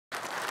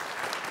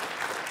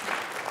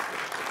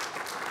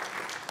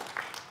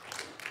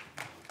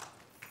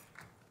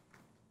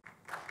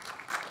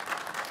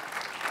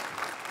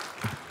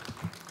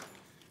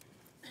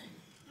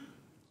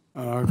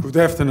Good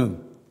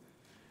afternoon.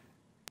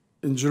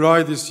 In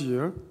July this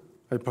year,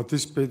 I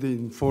participated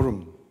in a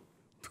forum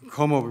to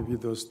come up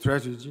with a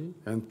strategy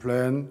and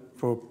plan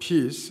for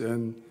peace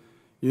and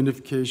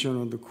unification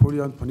on the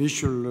Korean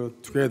Peninsula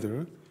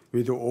together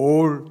with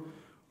all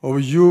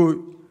of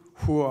you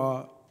who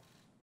are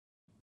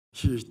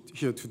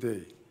here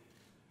today.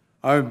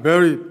 I am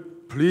very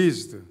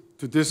pleased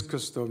to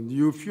discuss the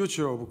new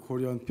future of the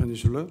Korean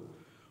Peninsula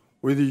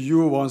with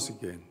you once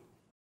again.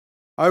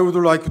 I would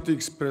like to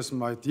express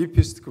my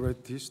deepest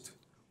gratitude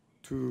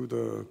to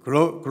the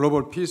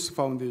Global Peace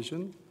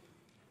Foundation,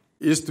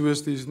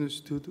 East-West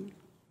Institute,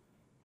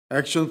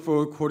 Action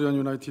for Korean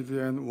United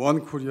and One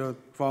Korea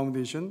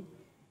Foundation,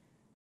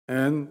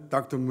 and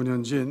Dr. Moon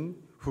Hyun-jin,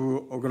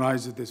 who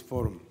organized this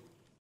forum.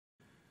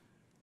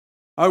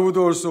 I would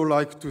also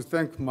like to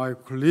thank my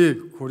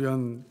colleague,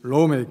 Korean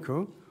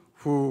lawmaker,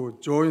 who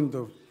joined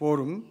the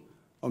forum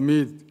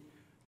amid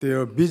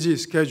their busy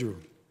schedule,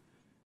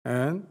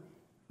 and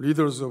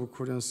leaders of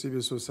Korean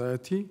civil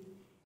society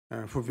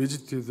who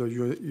visited the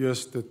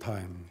U.S. at the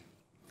time.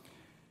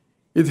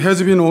 It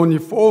has been only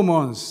 4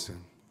 months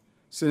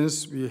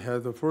since we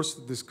had the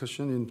first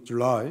discussion in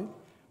July,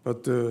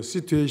 but the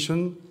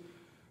situation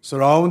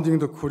surrounding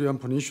the Korean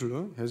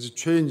Peninsula has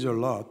changed a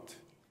lot.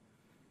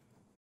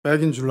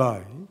 Back in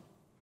July,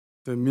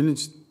 the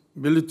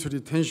military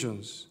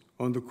tensions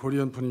on the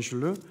Korean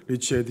Peninsula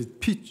reached its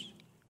peak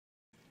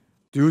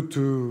due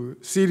to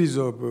a series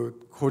of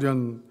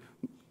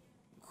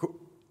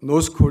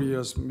North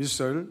Korea's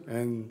missile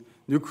and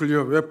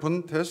nuclear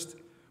weapon tests,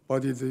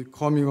 but it is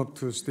coming up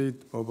to a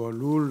state of a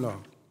rule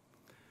now.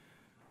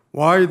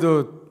 Why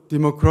the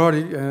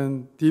democratic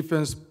and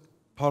defense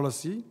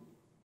policy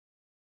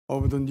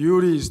of the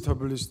newly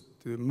established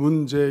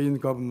Moon Jae-in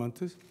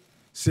government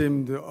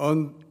seemed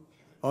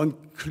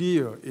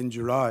unclear in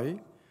July.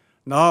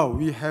 Now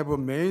we have a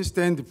main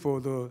stand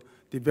for the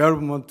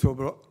development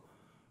of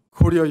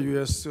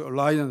Korea-US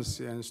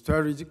alliance and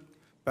strategic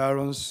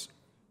balance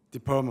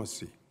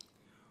diplomacy.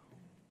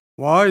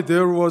 Why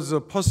there was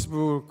a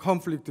possible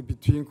conflict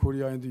between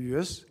Korea and the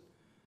US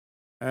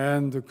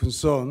and the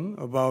concern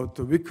about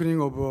the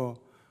weakening of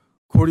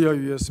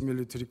Korea-US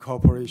military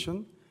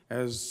cooperation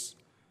as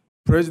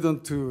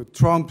President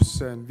Trump's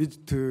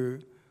visit to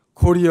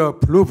Korea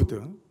proved,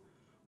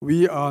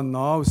 we are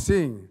now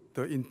seeing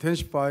the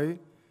intensified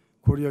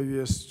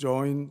Korea-US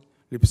joint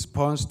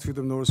response to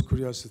the North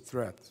Korea's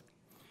threat.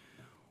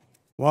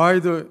 Why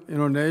the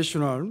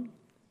international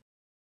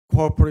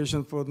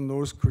cooperation for the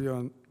North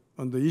Korea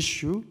on the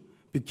issue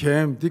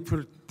became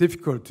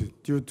difficult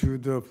due to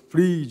the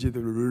frigid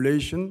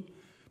relation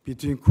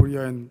between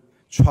Korea and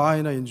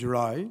China in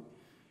July.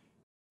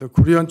 The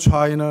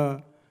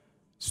Korean-China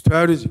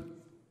strategic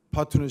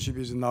partnership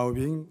is now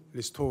being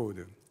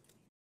restored.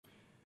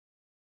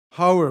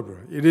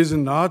 However, it is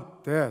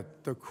not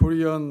that the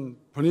Korean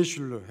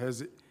Peninsula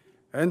has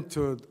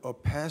entered a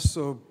path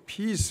of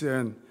peace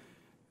and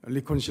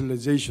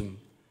reconciliation.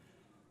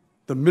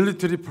 The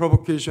military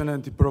provocation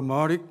and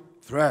diplomatic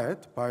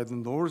threat by the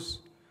North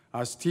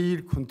are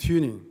still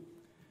continuing.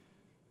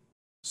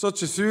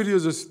 Such a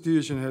serious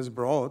situation has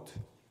brought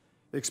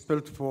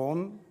experts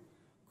from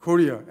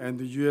Korea and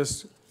the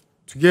US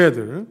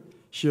together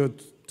here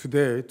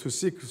today to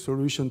seek a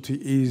solution to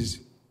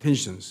ease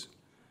tensions.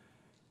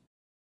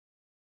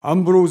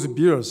 Ambrose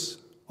Bierce,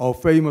 a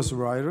famous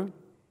writer,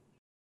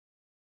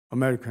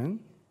 American,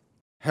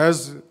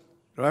 has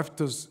left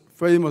us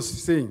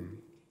famous saying,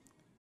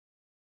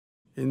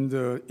 in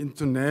the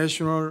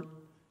international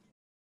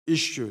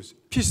issues,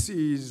 peace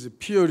is a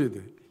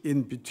period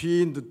in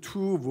between the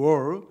two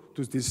worlds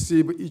to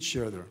deceive each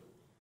other.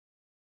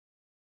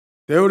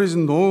 There is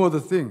no other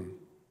thing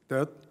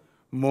that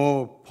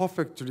more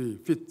perfectly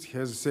fits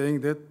his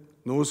saying that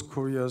North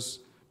Korea's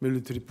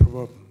military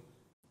problem.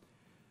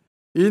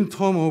 In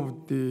terms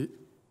of the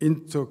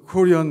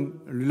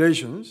inter-Korean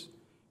relations,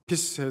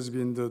 peace has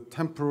been the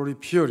temporary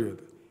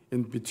period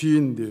in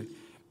between the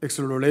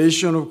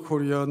acceleration of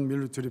Korean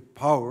military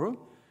power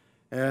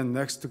and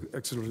next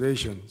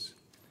accelerations.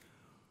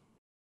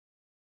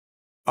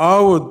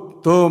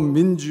 The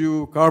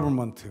Minjoo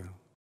government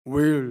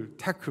will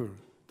tackle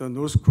the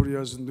North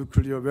Korea's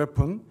nuclear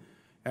weapon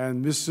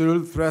and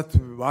missile threat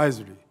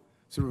wisely,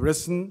 through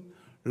lesson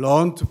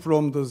learned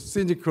from the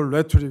cynical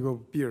rhetoric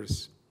of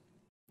Bierce.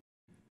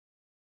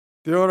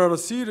 There are a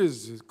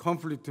series of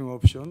conflicting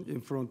options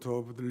in front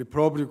of the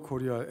Republic of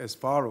Korea as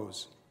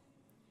follows.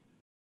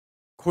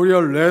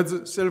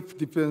 Korea-led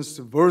self-defense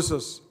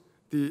versus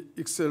the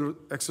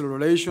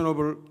acceleration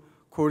of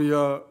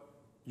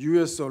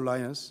Korea-US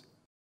alliance,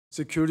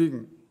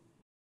 securing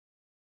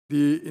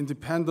the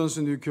independence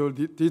nuclear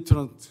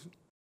deterrent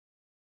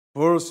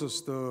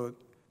versus the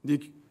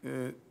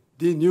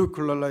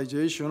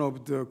denuclearization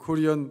of the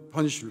Korean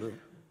Peninsula,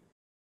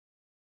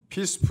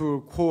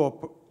 peaceful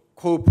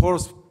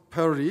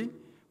co-prosperity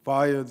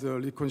via the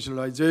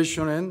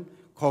reconciliation and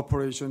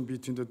cooperation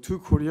between the two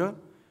Korea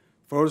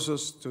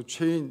versus the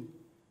change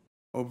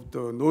of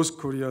the North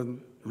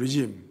Korean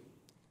regime.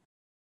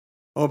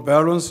 a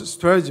balanced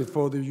strategy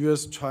for the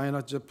US,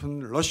 China,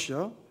 Japan,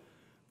 Russia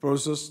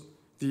versus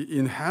the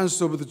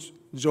enhancement of the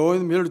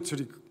joint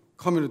military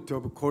community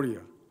of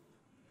Korea.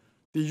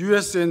 The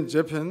US and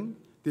Japan,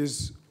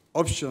 these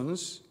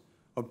options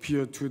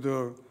appear to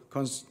the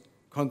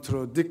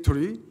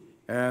contradictory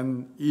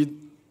and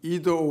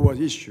either or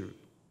issue.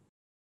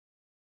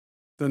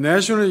 The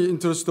national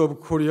interest of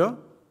Korea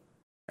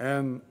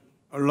and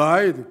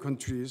allied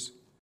countries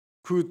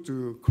could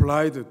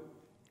collide.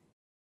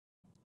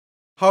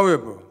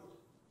 However,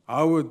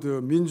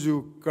 the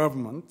Minjoo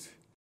government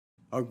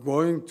are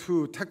going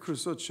to tackle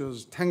such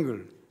as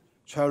tangle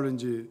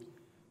challenge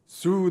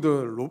through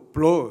the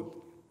broad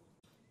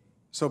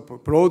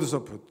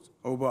support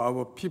of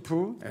our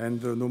people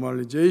and the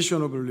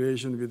normalization of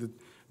relations with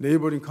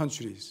neighboring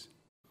countries.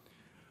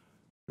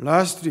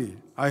 Lastly,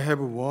 I have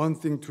one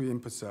thing to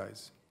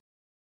emphasize.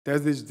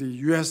 That is the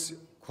US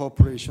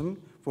cooperation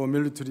for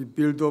military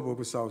buildup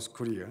of South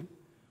Korea.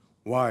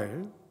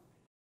 While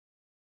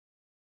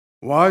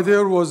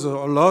there was a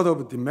lot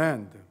of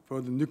demand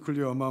for the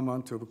nuclear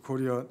armament of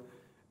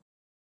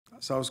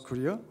South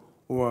Korea,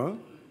 or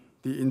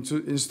the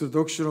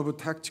introduction of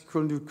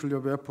tactical nuclear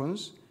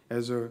weapons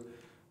as a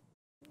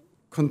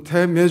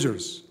contempt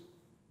measures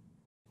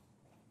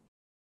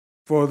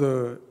for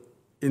the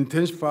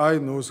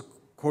intensified North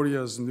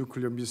Korea's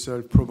nuclear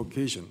missile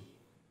provocation,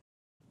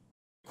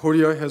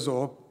 Korea has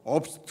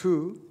opted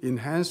to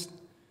enhance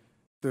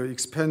the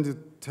expanded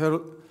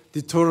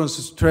deterrence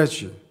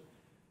strategy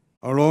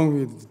along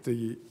with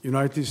the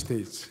United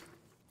States.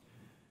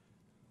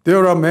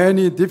 There are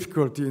many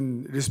difficulties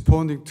in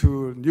responding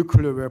to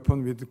nuclear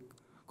weapons with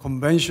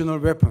conventional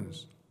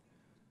weapons.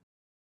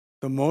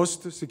 The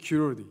most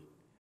security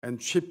and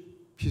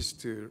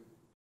cheapest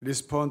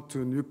response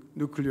to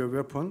nuclear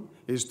weapons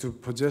is to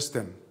possess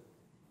them.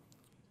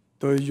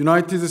 The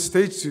United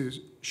States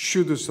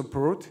should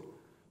support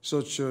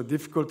such a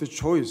difficult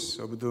choice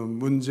of the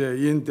Moon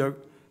Jae-in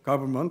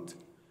government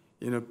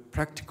in a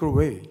practical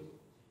way.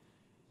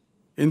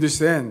 In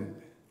this end,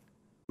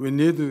 we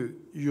need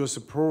your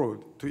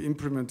support to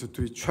implement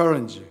the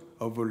challenge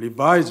of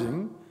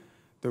revising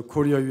the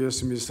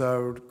Korea-US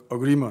Missile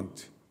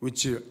Agreement,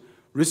 which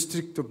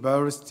restricts the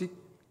ballistic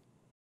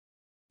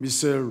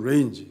missile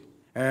range,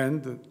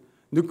 and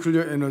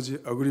Nuclear Energy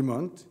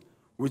Agreement,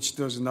 which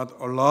does not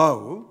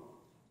allow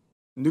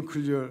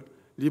nuclear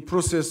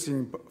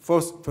reprocessing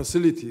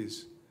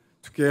facilities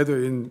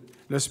together in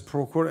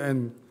reciprocal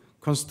and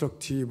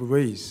constructive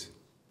ways.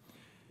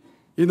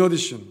 In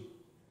addition,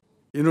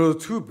 in order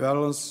to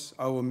balance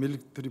our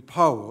military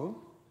power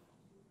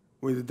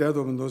with that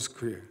of North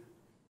Korea,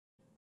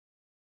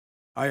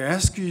 I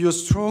ask you your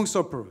strong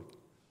support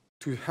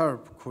to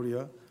help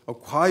Korea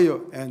acquire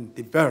and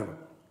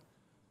develop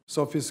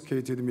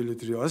sophisticated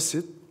military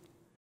assets,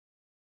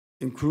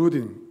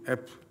 including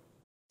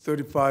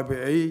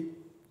F-35A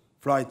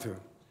fighter,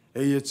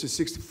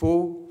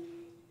 AH-64,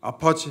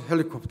 Apache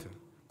helicopter,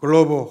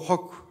 global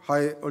Hawk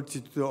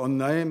high-altitude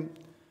unmanned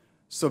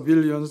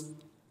surveillance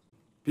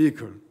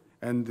vehicle,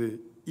 and the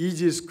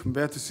Aegis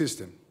combat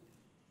system,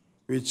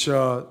 which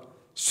are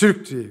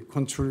strictly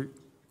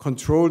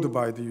controlled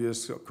by the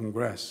US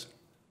Congress.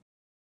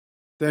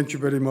 Thank you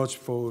very much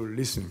for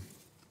listening.